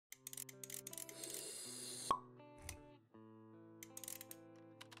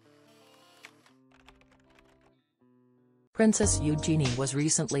Princess Eugenie was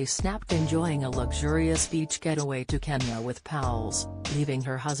recently snapped enjoying a luxurious beach getaway to Kenya with pals, leaving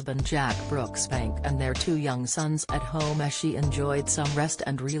her husband Jack Brooksbank and their 2 young sons at home as she enjoyed some rest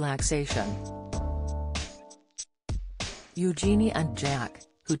and relaxation. Eugenie and Jack,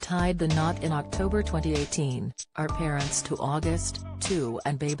 who tied the knot in October 2018, are parents to August, 2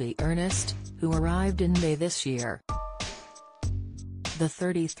 and baby Ernest, who arrived in May this year. The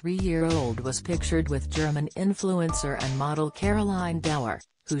 33-year-old was pictured with German influencer and model Caroline Dauer,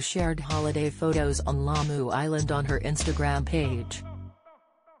 who shared holiday photos on Lamu Island on her Instagram page.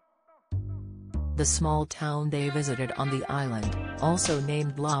 The small town they visited on the island, also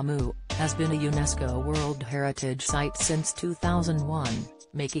named Lamu, has been a UNESCO World Heritage Site since 2001,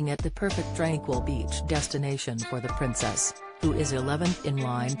 making it the perfect tranquil beach destination for the princess, who is 11th in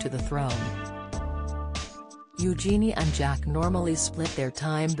line to the throne. Eugenie and Jack normally split their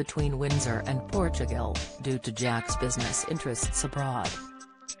time between Windsor and Portugal, due to Jack's business interests abroad.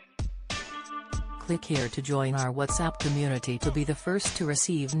 Click here to join our WhatsApp community to be the first to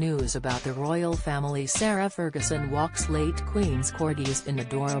receive news about the royal family. Sarah Ferguson walks late Queen's corgis in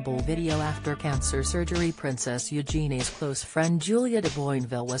adorable video after cancer surgery. Princess Eugenie's close friend Julia de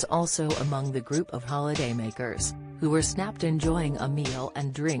Boinville was also among the group of holidaymakers, who were snapped enjoying a meal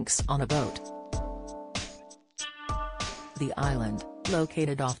and drinks on a boat. The island,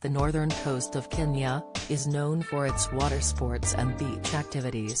 located off the northern coast of Kenya, is known for its water sports and beach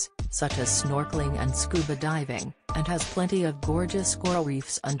activities, such as snorkeling and scuba diving, and has plenty of gorgeous coral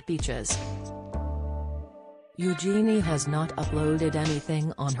reefs and beaches. Eugenie has not uploaded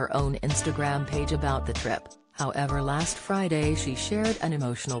anything on her own Instagram page about the trip, however last Friday she shared an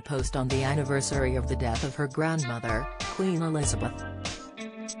emotional post on the anniversary of the death of her grandmother, Queen Elizabeth.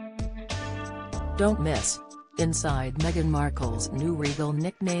 Don't miss. Inside Meghan Markle's new regal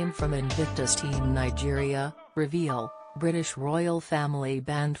nickname from Invictus Team Nigeria, reveal, British royal family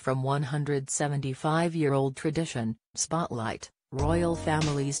banned from 175-year-old tradition, spotlight, royal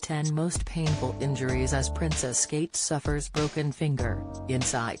family's 10 most painful injuries as Princess Kate suffers broken finger.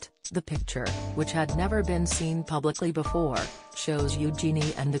 Insight, the picture, which had never been seen publicly before, shows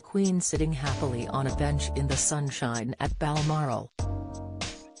Eugenie and the Queen sitting happily on a bench in the sunshine at Balmoral.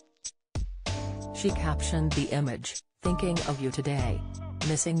 She captioned the image, "Thinking of you today.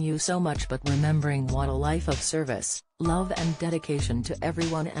 Missing you so much but remembering what a life of service, love and dedication to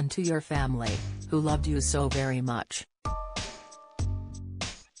everyone and to your family, who loved you so very much.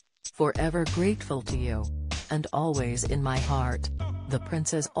 Forever grateful to you. And always in my heart." The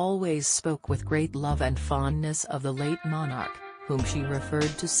princess always spoke with great love and fondness of the late monarch, whom she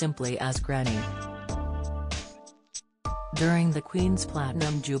referred to simply as Granny. During the Queen's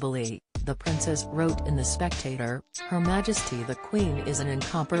Platinum Jubilee, the princess wrote in The Spectator, "Her Majesty the Queen is an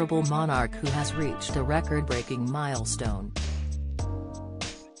incomparable monarch who has reached a record-breaking milestone.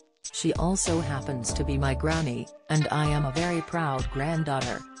 She also happens to be my granny, and I am a very proud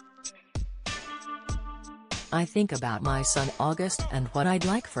granddaughter. I think about my son August and what I'd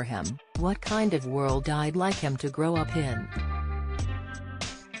like for him, what kind of world I'd like him to grow up in.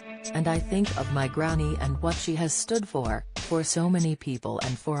 And I think of my granny and what she has stood for so many people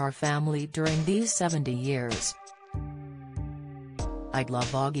and for our family during these 70 years. I'd love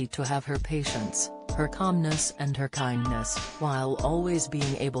Augie to have her patience, her calmness and her kindness, while always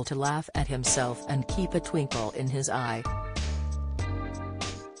being able to laugh at himself and keep a twinkle in his eye.